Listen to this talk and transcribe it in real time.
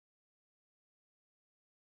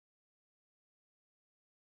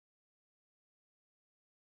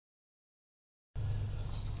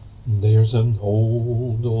There's an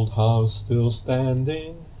old house still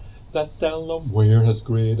standing that Delaware has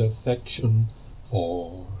great affection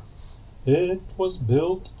for. It was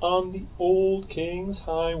built on the old King's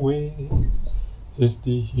Highway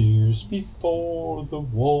 50 years before the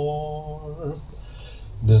war.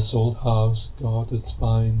 This old house got its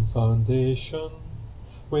fine foundation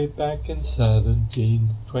way back in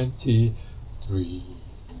 1723.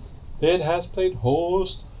 It has played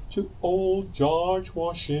host to old George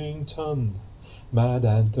Washington, Mad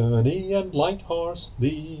Anthony, and Light Horse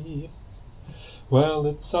Lee. Well,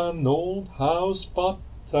 it's an old house, but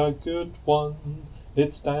a good one.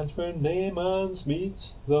 It stands where Naamans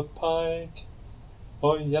meets the pike.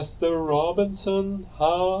 Oh yes, the Robinson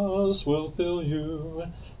house will fill you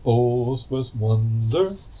both with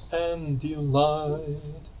wonder and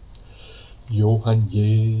delight. Johann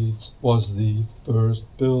Yates was the first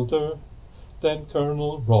builder, then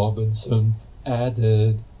Colonel Robinson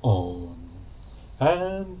added on.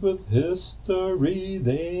 And with history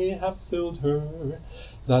they have filled her,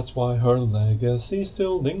 that's why her legacy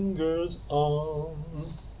still lingers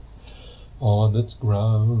on. On its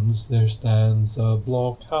grounds there stands a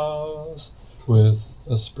blockhouse, with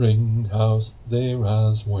a spring house there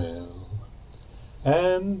as well.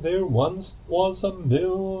 And there once was a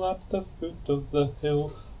mill at the foot of the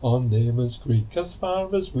hill on Naamans Creek, as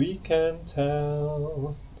far as we can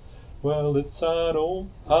tell. Well, it's an old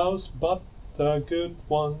house, but a good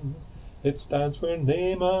one. It stands where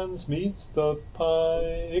Naamans meets the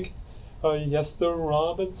pike. Oh yes, the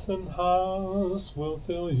Robinson house will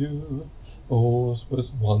fill you both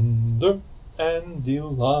with wonder and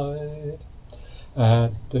delight.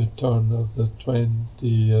 At the turn of the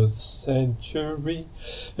 20th century,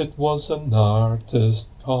 it was an artist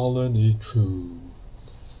colony true.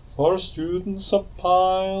 For students of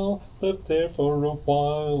Pyle lived there for a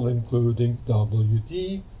while, including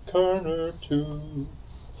W.D. Kerner too.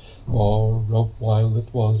 For a while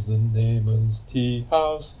it was the Naamans Tea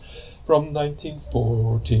House from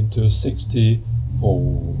 1914 to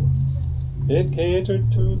 64. It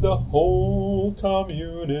catered to the whole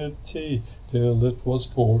community till it was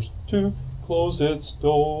forced to close its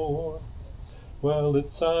door. Well,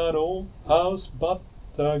 it's an old house, but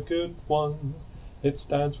a good one. It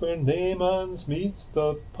stands where Naamans meets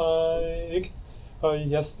the pike. Oh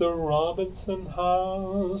yes, the Robinson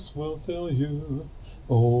house will fill you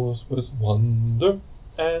both with wonder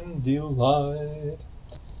and delight.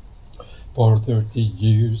 For 30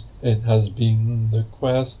 years it has been the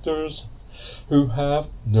questers who have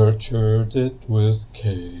nurtured it with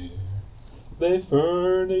care. They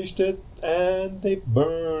furnished it and they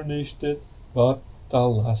burnished it, but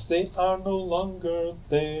alas, they are no longer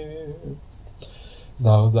there.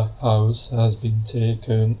 Now the house has been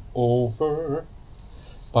taken over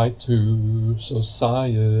by two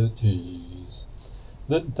societies.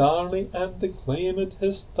 The Darley and the Claimant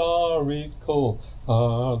Historical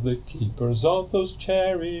are the keepers of those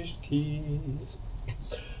cherished keys.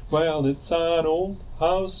 Well, it's an old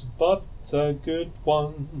house, but a good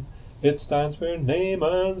one. It stands where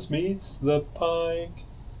Naamans meets the pike.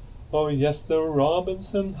 Oh yes, the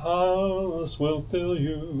Robinson house will fill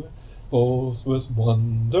you both with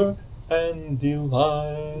wonder and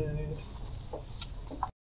delight.